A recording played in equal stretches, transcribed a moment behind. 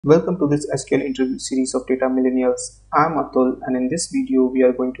Welcome to this SQL interview series of Data Millennials. I'm Atul, and in this video we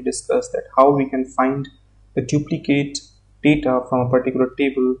are going to discuss that how we can find the duplicate data from a particular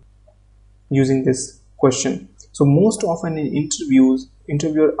table using this question. So most often in interviews,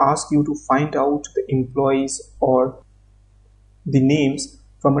 interviewer asks you to find out the employees or the names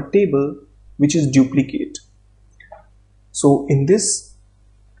from a table which is duplicate. So in this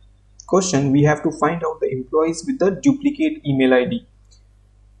question we have to find out the employees with the duplicate email ID.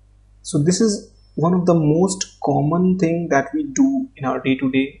 So this is one of the most common thing that we do in our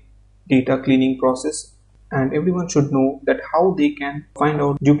day-to-day data cleaning process, and everyone should know that how they can find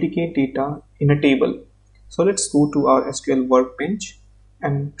out duplicate data in a table. So let's go to our SQL workbench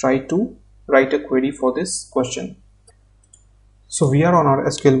and try to write a query for this question. So we are on our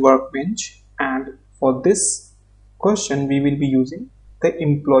SQL workbench, and for this question we will be using the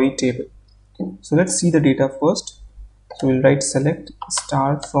employee table. So let's see the data first. So we'll write select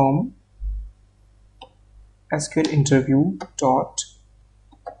star from SQL interview dot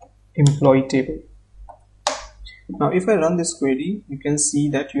employee table. Now if I run this query, you can see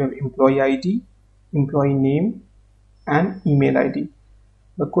that you have employee ID, employee name and email ID.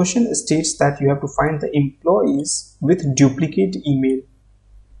 The question states that you have to find the employees with duplicate email.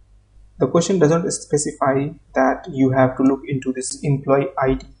 The question doesn't specify that you have to look into this employee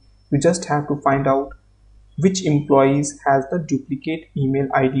ID. You just have to find out which employees has the duplicate email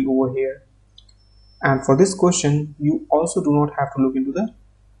ID over here. And for this question, you also do not have to look into the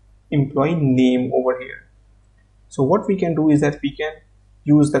employee name over here. So what we can do is that we can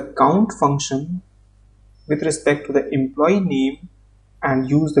use the count function with respect to the employee name and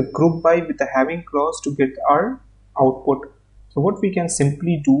use the group by with the having clause to get our output. So what we can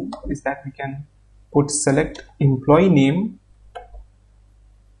simply do is that we can put select employee name,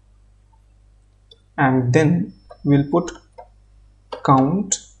 and then we'll put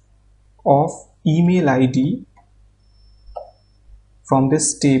count of email ID from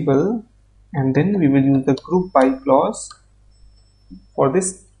this table, and then we will use the group by clause for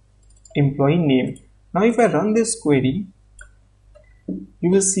this employee name. Now if I run this query, you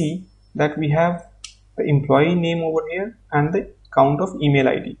will see that we have the employee name over here and the count of email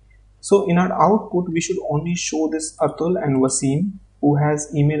ID. So in our output we should only show this Atul and Wasim, who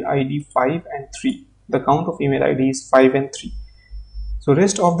has email ID 5 and 3. The count of email ID is 5 and 3. So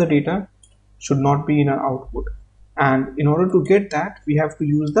rest of the data should not be in our output, and in order to get that we have to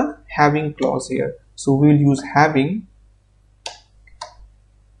use the having clause here. So we will use having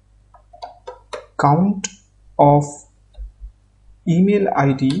count of email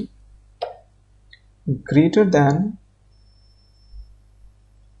ID greater than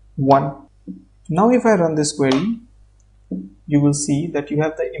 1. Now if I run this query, you will see that you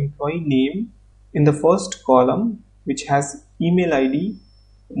have the employee name in the first column which has email ID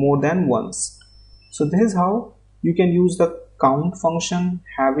more than once. So this is how you can use the count function,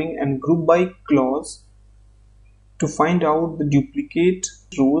 having and group by clause to find out the duplicate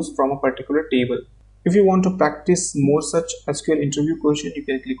rows from a particular table. If you want to practice more such SQL interview questions, you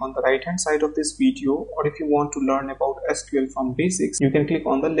can click on the right hand side of this video, or if you want to learn about SQL from basics, you can click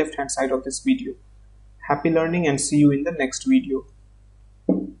on the left hand side of this video. Happy learning and see you in the next video.